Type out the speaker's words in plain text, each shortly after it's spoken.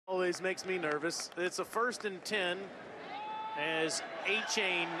always makes me nervous. It's a 1st and 10 as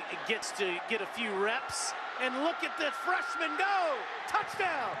Achane gets to get a few reps. And look at the freshman go!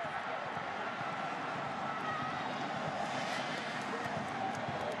 Touchdown!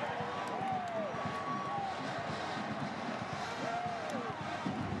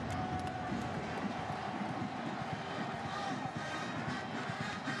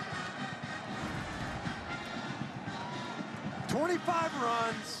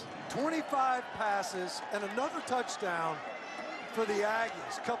 Runs, 25 passes, and another touchdown for the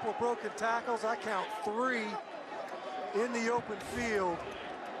Aggies. Couple of broken tackles. I count 3 in the open field.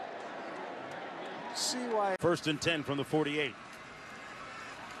 See why. 1st and 10 from the 48.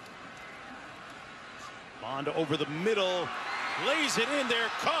 Bond over the middle, lays it in there,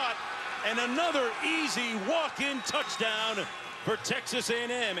 caught, and another easy walk-in touchdown for Texas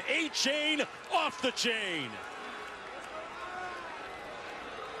A&M. Achane off the chain.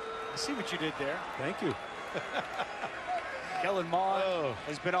 I see what you did there. Thank you. Kellen Mond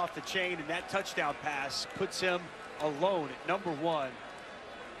has been off the chain, and that touchdown pass puts him alone at #1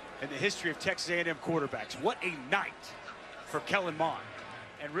 in the history of Texas A&M quarterbacks. What a night for Kellen Mond.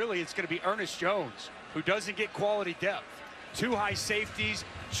 And really, it's going to be Ernest Jones, who doesn't get quality depth. 2 high safeties.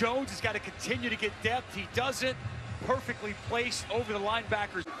 Jones has got to continue to get depth. He doesn't. Perfectly placed over the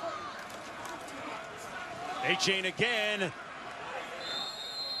linebackers. Achane again.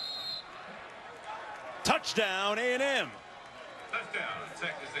 Touchdown, A&M. Touchdown,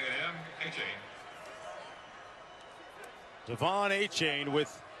 Texas A&M, Achane. Devon Achane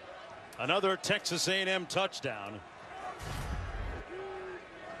with another Texas A&M touchdown.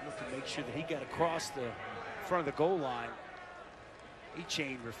 Looking to make sure that he got across the front of the goal line.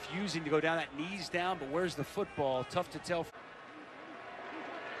 Achane refusing to go down, that knees down, but where's the football? Tough to tell.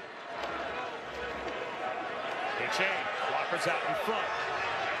 Achane, blockers out in front.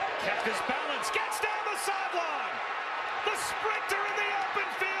 Kept his balance, gets down the sideline. The sprinter in the open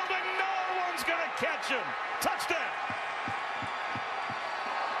field, and no one's going to catch him. Touchdown.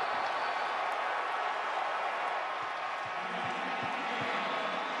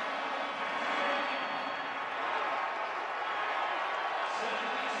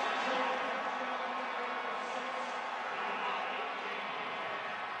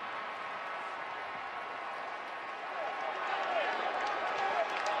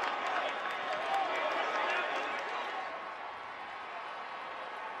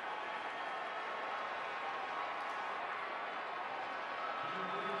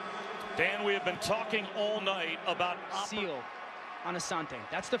 Dan, we have been talking all night about seal on Asante.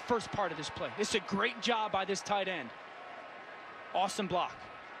 That's the first part of this play. This is a great job by this tight end. Awesome block.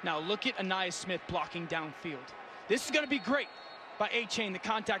 Now look at Anaya Smith blocking downfield. This is going to be great by Achane, the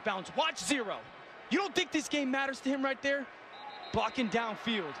contact balance. Watch 0. You don't think this game matters to him right there? Blocking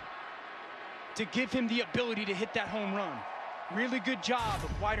downfield to give him the ability to hit that home run. Really good job of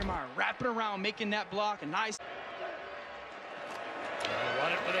Weidermeyer wrapping around, making that block a nice.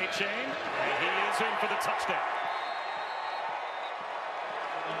 Run it with Achane, and he is in for the touchdown.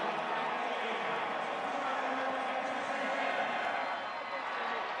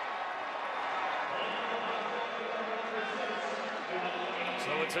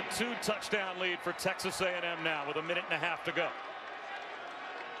 So it's a 2-touchdown lead for Texas A&M now with 1.5 minutes to go.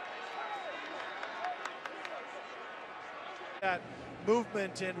 That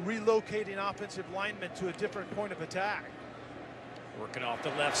movement and relocating offensive linemen to a different point of attack. Working off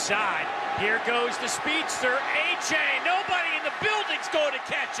the left side. Here goes the speedster, Achane. Nobody in the building's going to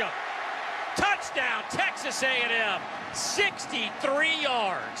catch him. Touchdown, Texas A&M. 63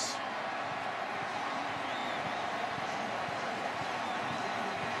 yards.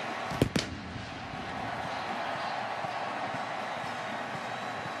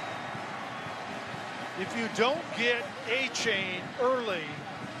 If you don't get Achane early,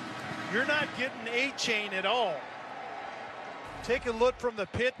 you're not getting Achane at all. Take a look from the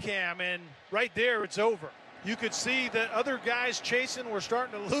pit cam, and right there, it's over. You could see that other guys chasing were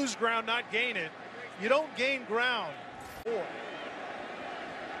starting to lose ground, not gain it. You don't gain ground.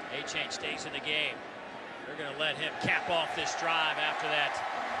 Achane stays in the game. They're going to let him cap off this drive after that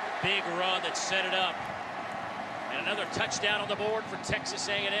big run that set it up. And another touchdown on the board for Texas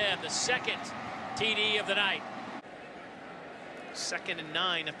A&M, the second TD of the night. 2nd and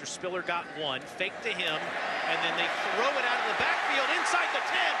 9 after Spiller got 1. Fake to him, and then they throw it out of the backfield inside the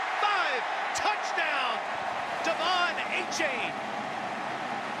 10. 5. Touchdown! Devon Achane.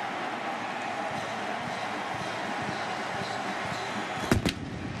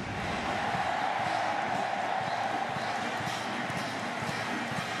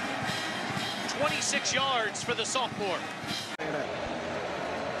 ...26 yards for the sophomore.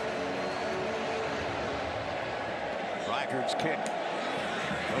 Tigers kick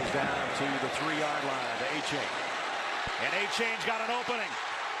goes down to the 3-yard line to Achane. And Achane's got an opening.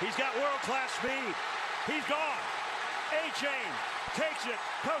 He's got world-class speed. He's gone. Achane takes it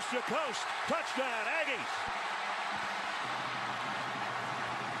coast to coast. Touchdown, Aggies.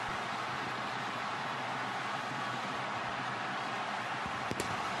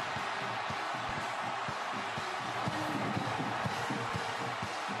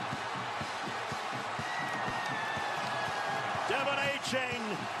 Devon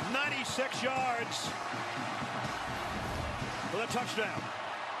Achane, 96 yards for the touchdown.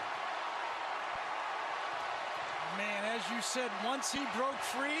 Man, as you said, once he broke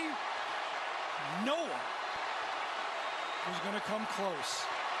free, no one was going to come close.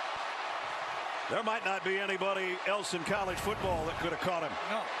 There might not be anybody else in college football that could have caught him.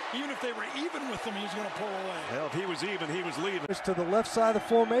 No, even if they were even with him, he was going to pull away. Well, if he was even, he was leaving. To the left side of the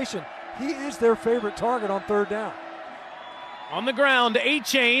formation. He is their favorite target on 3rd down. On the ground,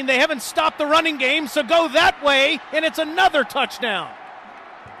 Achane. They haven't stopped the running game, so go that way, and it's another touchdown.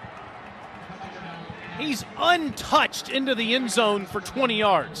 He's untouched into the end zone for 20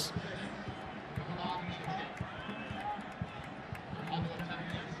 yards.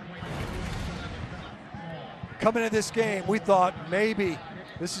 Coming into this game, we thought maybe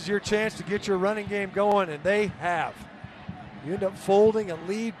this is your chance to get your running game going, and they have. You end up folding a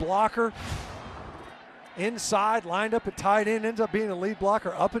lead blocker inside, lined up at tight end, ends up being a lead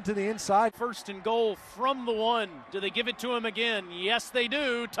blocker up into the inside. 1st and goal from the 1. Do they give it to him again? Yes, they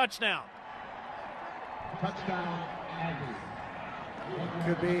do. Touchdown. Touchdown, Aggie.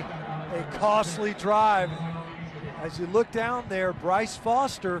 Could be a costly drive. As you look down there, Bryce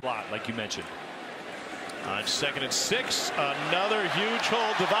Foster. Like you mentioned. On 2nd and 6, another huge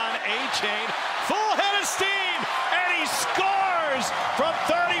hold. Devon Achane, full head of steam, and he scores from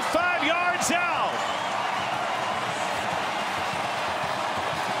 35 yards out.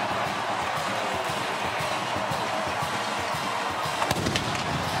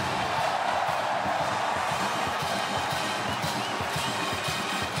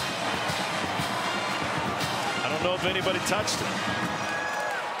 I don't know if anybody touched it.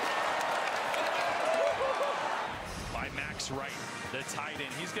 Right, the tight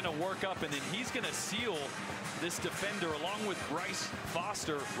end. He's going to work up, and then he's going to seal this defender along with Bryce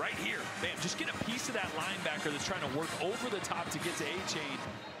Foster right here. Bam, just get a piece of that linebacker that's trying to work over the top to get to Achane.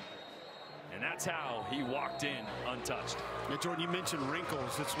 And that's how he walked in untouched. Yeah, Jordan, you mentioned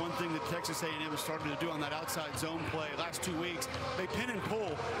wrinkles. It's one thing that Texas A&M has started to do on that outside zone play. Last 2 weeks, they pin and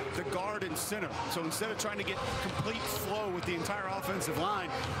pull the guard and center. So instead of trying to get complete flow with the entire offensive line,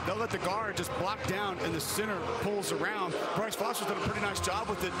 they'll let the guard just block down and the center pulls around. Bryce Foster's done a pretty nice job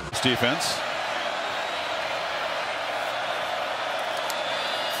with it. Defense.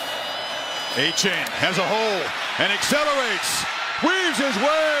 Achane has a hole and accelerates. Weaves his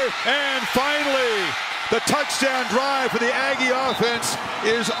way, and finally, the touchdown drive for the Aggie offense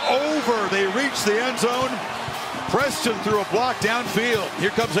is over. They reach the end zone. Preston threw a block downfield.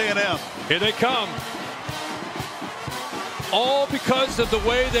 Here comes A&M. Here they come. All because of the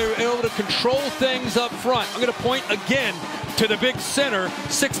way they were able to control things up front. I'm going to point again to the big center,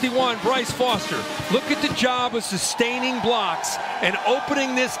 61, Bryce Foster. Look at the job of sustaining blocks and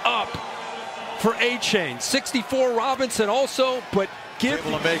opening this up for Achane. 64 Robinson also, but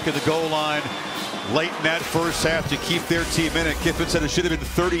able to make it the goal line late in that first half to keep their team in it. Kiffin said it should have been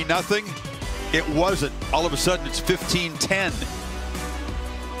 30-0. It wasn't. All of a sudden, it's 15-10.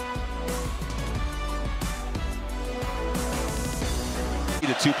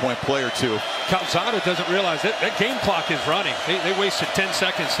 A 2-point play or two. Calzada doesn't realize that game clock is running. They wasted 10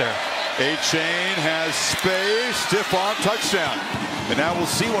 seconds there. Achane has space, stiff arm touchdown. And now we'll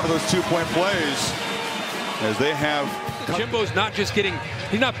see one of those 2-point plays as they have. Jimbo's not just getting,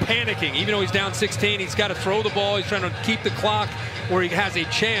 he's not panicking. Even though he's down 16, he's got to throw the ball. He's trying to keep the clock where he has a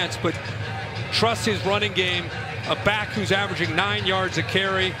chance, but trust his running game. A back who's averaging 9 yards a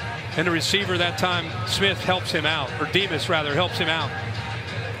carry, and the receiver that time, Smith, helps him out, or Demas rather, helps him out.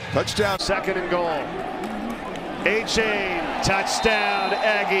 Touchdown. 2nd and goal. Achane, touchdown,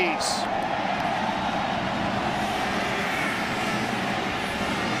 Aggies.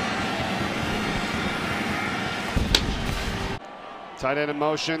 Tight end in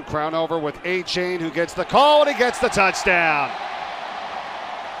motion, crown over with Achane, who gets the call, and he gets the touchdown.